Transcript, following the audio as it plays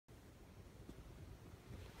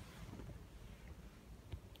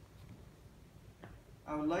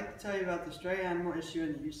I would like to tell you about the stray animal issue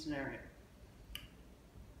in the Houston area.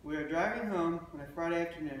 We are driving home on a Friday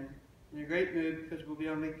afternoon in a great mood because we'll be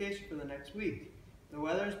on vacation for the next week. The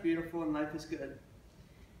weather is beautiful and life is good.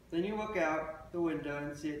 Then you look out the window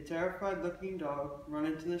and see a terrified looking dog run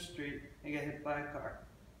into the street and get hit by a car.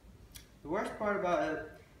 The worst part about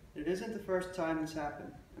it, it isn't the first time this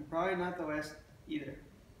happened, and probably not the last either.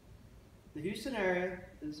 The Houston area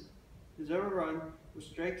is overrun with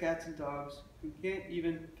stray cats and dogs who can't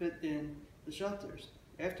even fit in the shelters.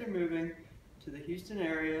 After moving to the Houston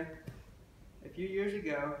area a few years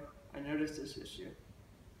ago, I noticed this issue.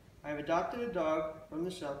 I have adopted a dog from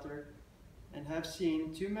the shelter and have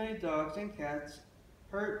seen too many dogs and cats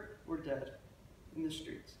hurt or dead in the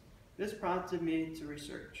streets. This prompted me to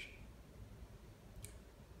research.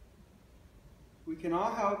 We can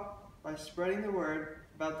all help by spreading the word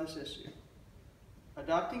about this issue.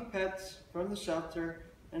 Adopting pets from the shelter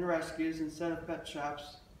and rescues instead of pet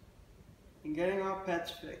shops, and getting all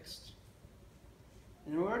pets fixed.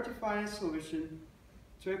 In order to find a solution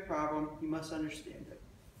to a problem, you must understand it.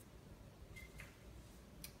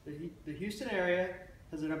 The Houston area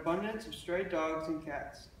has an abundance of stray dogs and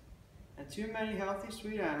cats, and too many healthy,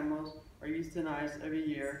 sweet animals are euthanized every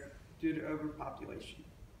year due to overpopulation.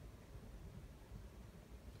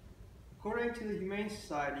 According to the Humane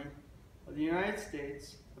Society of the United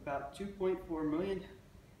States, about 2.4 million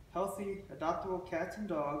healthy, adoptable cats and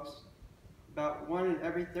dogs, about 1 in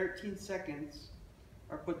every 13 seconds,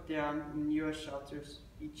 are put down in U.S. shelters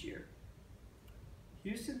each year.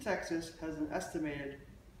 Houston, Texas has an estimated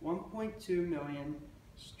 1.2 million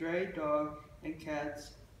stray dog and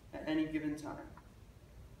cats at any given time.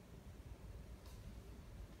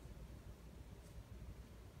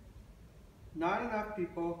 Not enough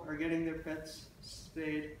people are getting their pets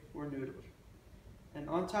spayed or neutered. And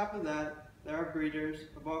on top of that, there are breeders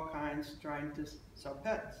of all kinds trying to sell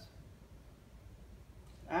pets.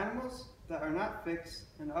 Animals that are not fixed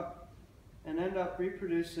and end up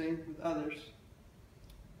reproducing with others,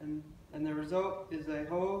 and the result is a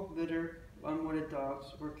whole litter of unwanted dogs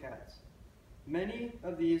or cats. Many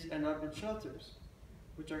of these end up in shelters,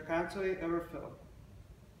 which are constantly overfilled.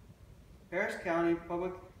 Harris County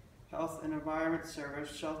Public Health and Environment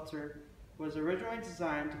Service shelter was originally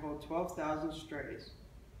designed to hold 12,000 strays,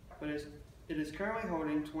 but it is currently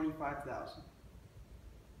holding 25,000.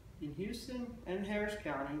 In Houston and Harris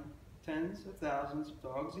County, tens of thousands of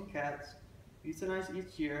dogs and cats euthanized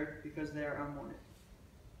each year because they are unwanted.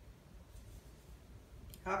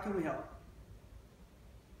 How can we help?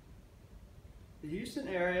 The Houston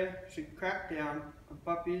area should crack down on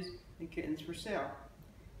puppies and kittens for sale.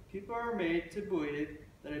 People are made to believe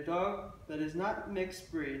that a dog that is not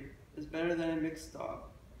mixed breed is better than a mixed dog,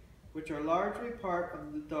 which are largely part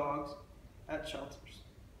of the dogs at shelters.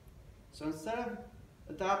 So instead of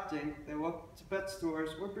adopting, they look to pet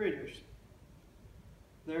stores or breeders.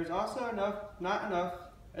 There's also not enough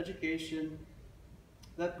education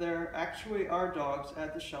that there actually are dogs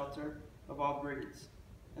at the shelter of all breeds,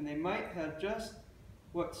 and they might have just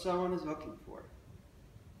what someone is looking for.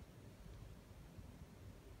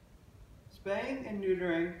 Spaying and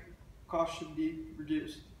neutering costs should be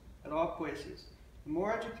reduced at all places.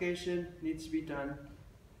 More education needs to be done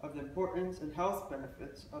of the importance and health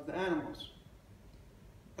benefits of the animals.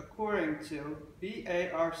 According to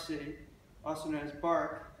BARC, also known as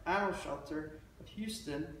BARC, Animal Shelter of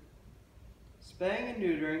Houston, spaying and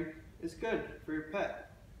neutering is good for your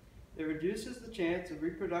pet. It reduces the chance of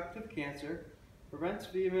reproductive cancer, prevents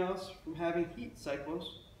females from having heat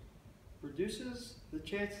cycles, reduces the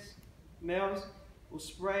chance males will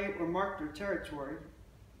spray or mark their territory,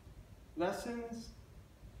 lessens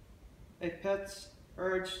a pet's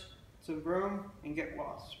urge to roam and get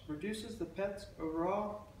lost, reduces the pet's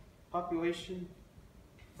overall population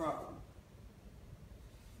problem.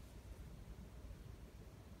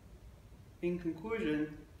 In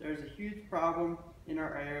conclusion, there is a huge problem in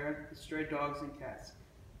our area with stray dogs and cats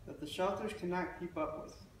that the shelters cannot keep up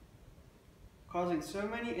with, causing so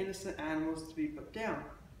many innocent animals to be put down.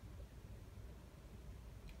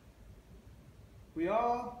 We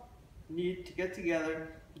all need to get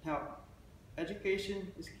together and help.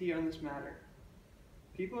 Education is key on this matter.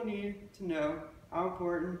 People need to know how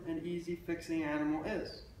important and easy fixing an animal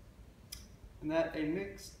is, and that a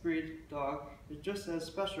mixed breed dog is just as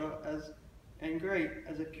special and great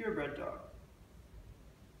as a purebred dog.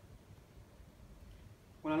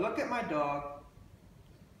 When I look at my dog,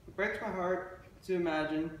 it breaks my heart to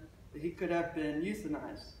imagine that he could have been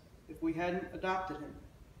euthanized if we hadn't adopted him.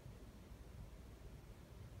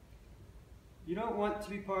 You don't want to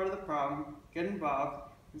be part of the problem. Get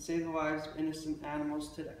involved and save the lives of innocent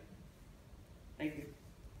animals today.